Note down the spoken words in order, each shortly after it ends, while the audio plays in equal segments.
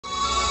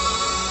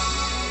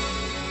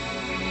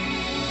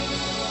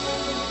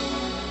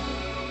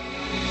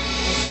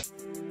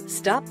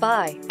Stop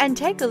by and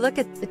take a look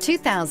at the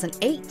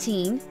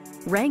 2018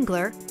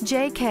 Wrangler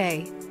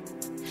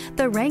JK.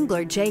 The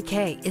Wrangler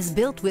JK is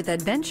built with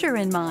adventure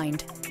in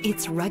mind.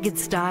 Its rugged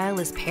style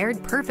is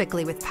paired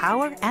perfectly with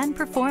power and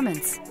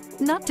performance.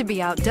 Not to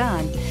be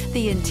outdone,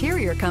 the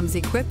interior comes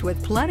equipped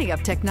with plenty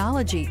of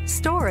technology,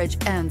 storage,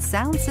 and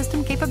sound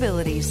system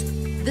capabilities.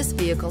 This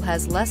vehicle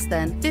has less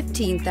than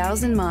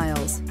 15,000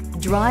 miles.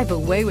 Drive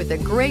away with a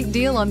great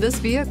deal on this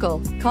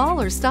vehicle. Call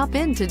or stop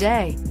in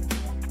today.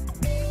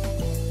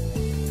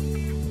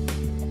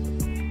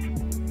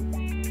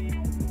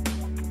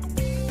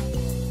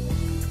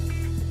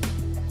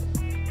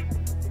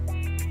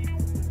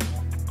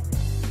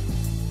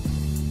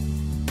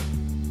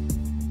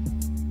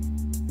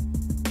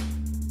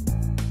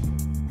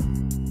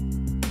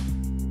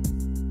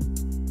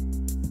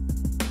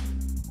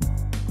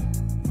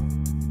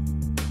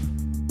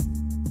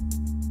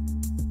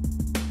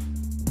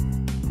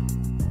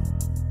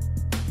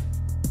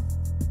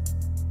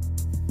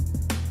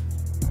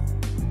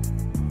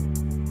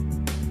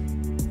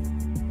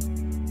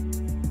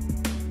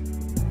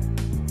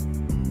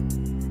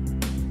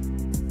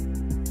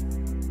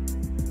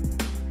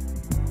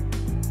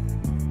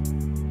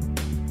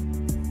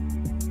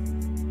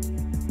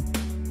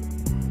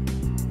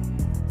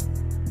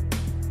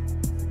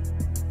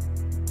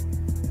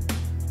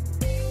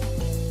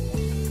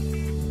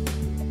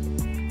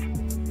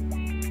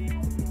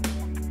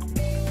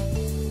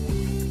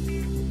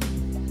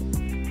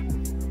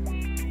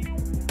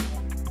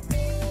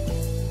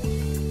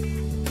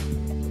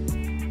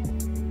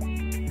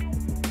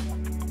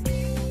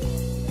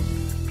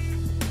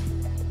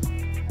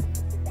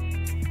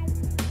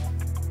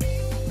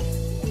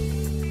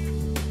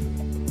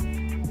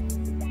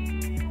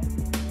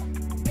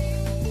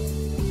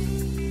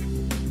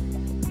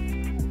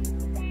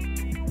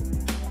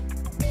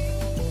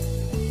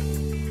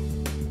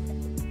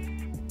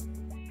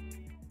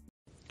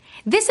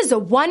 This is a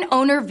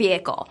one-owner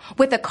vehicle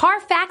with a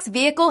Carfax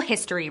Vehicle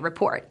History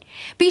Report.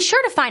 Be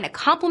sure to find a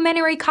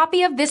complimentary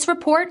copy of this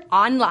report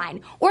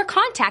online or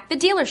contact the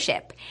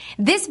dealership.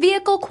 This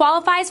vehicle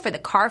qualifies for the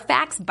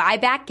Carfax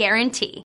Buyback Guarantee.